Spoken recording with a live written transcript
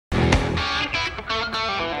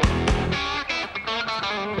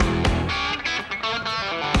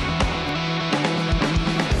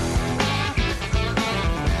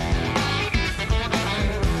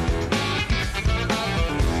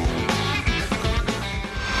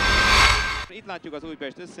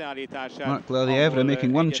Mark Lelievre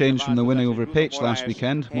making one change from the winning over Pécs last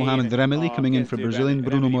weekend. Mohamed Remeli coming in for Brazilian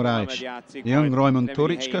Bruno Moraes. The young Raymond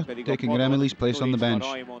Toriczka taking Remeli's place on the bench.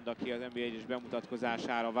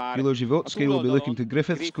 ZSIVÓCZKY will be looking to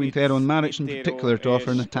Griffiths, Quintero and Maric in particular to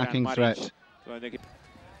offer an attacking threat.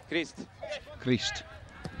 Christ.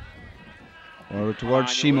 Forward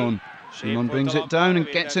towards Szymon. Szymon brings it down and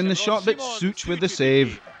gets in the shot, but Such with the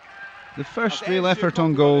save. The first real effort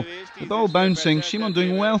on goal. The ball bouncing, Szymon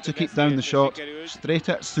doing well to keep down the shot. Straight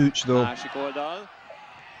at Such though.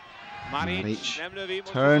 Maric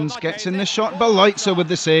turns, gets in the shot, Balojca with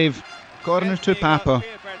the save. Corner to Pápa.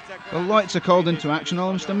 Balojca called into action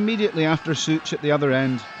almost immediately after Such at the other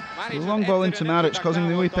end. The long ball into Maric causing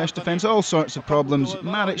the Újpest defence all sorts of problems.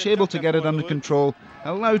 Maric able to get it under control,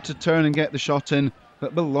 allowed to turn and get the shot in,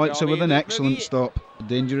 but Balojca with an excellent stop. A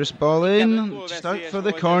dangerous ball in, just out for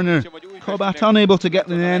the corner. Kobat unable to get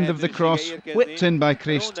the end of the cross, whipped in by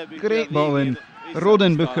Christ. Great ball in.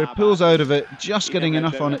 Rodenbucher pulls out of it, just getting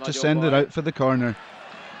enough on it to send it out for the corner.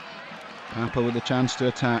 Pápa with a chance to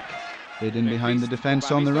attack. Laid in behind the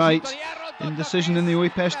defence on the right. Indecision in the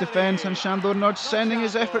Újpest defence, and Sándor Nagy sending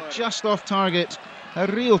his effort just off target. A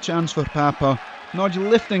real chance for Pápa. Nagy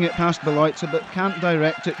lifting it past Balojca but can't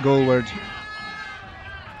direct it goalward.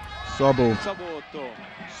 Sobol.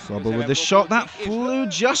 Sobol with the shot that flew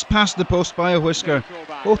just past the post by a whisker.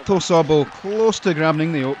 Otto Sobol close to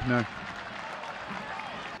grabbing the opener.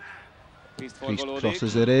 Priest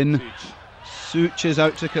crosses it in. Such is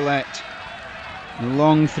out to collect.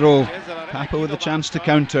 Long throw. Pápa with a chance to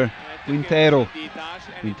counter. Quintero.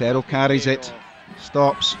 Quintero carries it.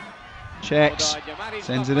 Stops. Checks.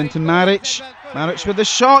 Sends it into Maric. Maric with the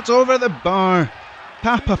shot over the bar.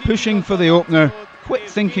 Pápa pushing for the opener. Quick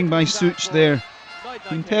thinking by Such there.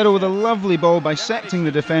 Quintero with a lovely ball bisecting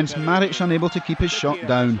the defence. Maric unable to keep his shot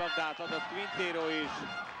down.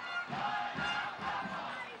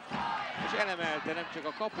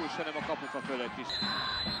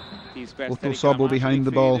 Otto Sobol behind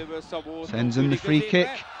the ball. Sends in the free kick.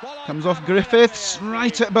 Comes off Griffiths.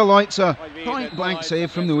 Right at Balojca. Point blank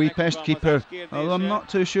save from the Újpest keeper. Although I'm not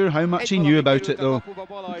too sure how much he knew about it though.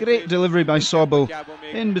 Great delivery by Sobol.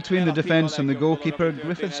 In between the defence and the goalkeeper.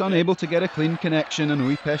 Griffiths unable to get a clean connection and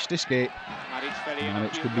Újpest escape.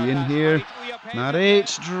 Maric could be in here.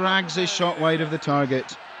 Maric drags his shot wide of the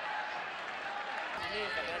target.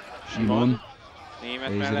 Szymon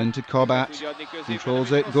plays it into Kobat,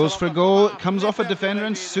 controls it, goes for goal, it comes off a defender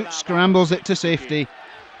and Such scrambles it to safety.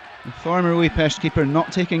 The former Újpest keeper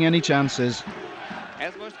not taking any chances.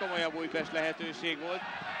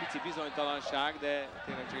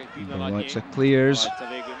 Balojca clears.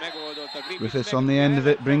 Griffiths on the end of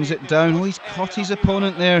it, brings it down. Oh, he's caught his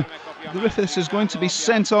opponent there. Griffiths is going to be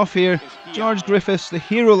sent off here. George Griffiths, the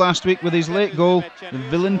hero last week with his late goal, the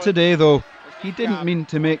villain today though. He didn't mean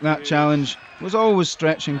to make that challenge, was always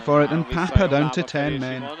stretching for it, and Pápa down to 10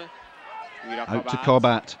 men. Out to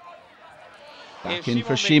Kobat. Back in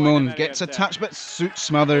for Szymon, gets a touch but Such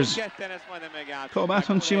smothers. Kobat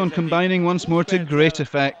and Szymon combining once more to great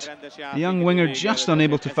effect. The young winger just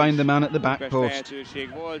unable to find the man at the back post.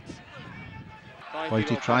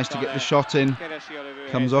 Whitey tries to get the shot in,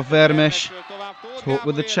 comes off Vermes. Hope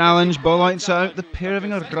with the challenge, Balojca out, the pair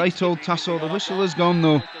having a right old tussle. The whistle is gone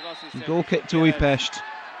though. Goal kick to Újpest.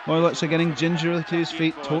 Balojca getting gingerly to his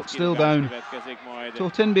feet, Todt still down.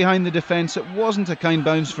 Todt in behind the defence, it wasn't a kind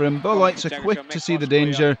bounce for him. Balojca quick to see the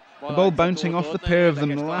danger. The ball bouncing off the pair of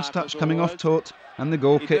them, the last touch coming off Todt, and the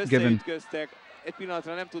goal kick given.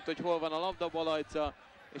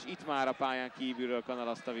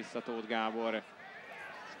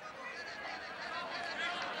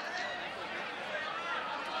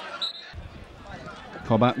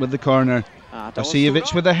 Kobat with the corner.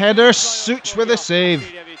 ZSIVÓCZKY with the header, Such with a save.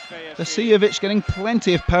 ZSIVÓCZKY getting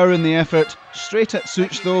plenty of power in the effort. Straight at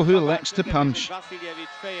Such though, who elects to punch.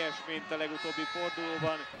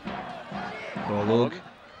 Balog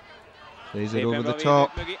plays it over the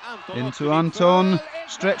top. Into Anton.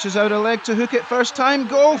 Stretches out a leg to hook it first time.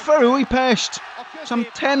 Goal for Újpest. Some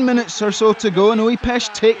 10 minutes or so to go and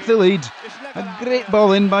Újpest take the lead. A great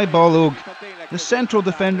ball in by Balog. The central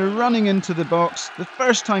defender running into the box. The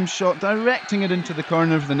first time shot, directing it into the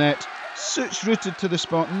corner of the net. Such rooted to the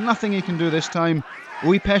spot, nothing he can do this time.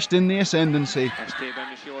 Újpest in the ascendancy.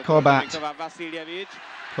 Kobat.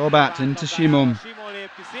 Kobat into Szymon.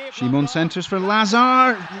 Szymon centres for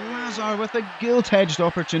Lazar. Lazar with a gilt-edged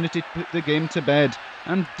opportunity to put the game to bed.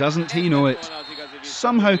 And doesn't he know it.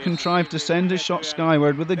 somehow contrived to send his shot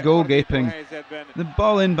skyward with the goal gaping. The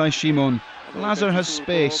ball in by Szymon. Lazar has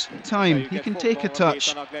space, time, he can take a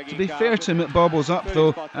touch. To be fair to him, it bobbles up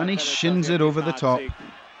though, and he shins it over the top.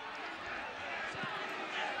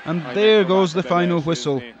 And there goes the final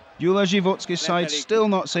whistle. ZSIVÓCZKY side still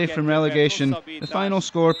not safe from relegation. The final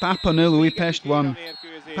score, Pápa 0, Újpest 1.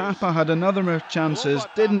 Pápa had a number of chances,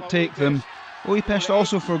 didn't take them. Újpest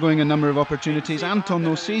also foregoing a number of opportunities, Anton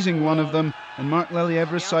though seizing one of them, and Mark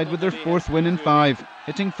Lelievra's side with their 4th win in 5,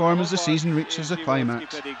 hitting form as the season reaches a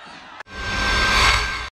climax.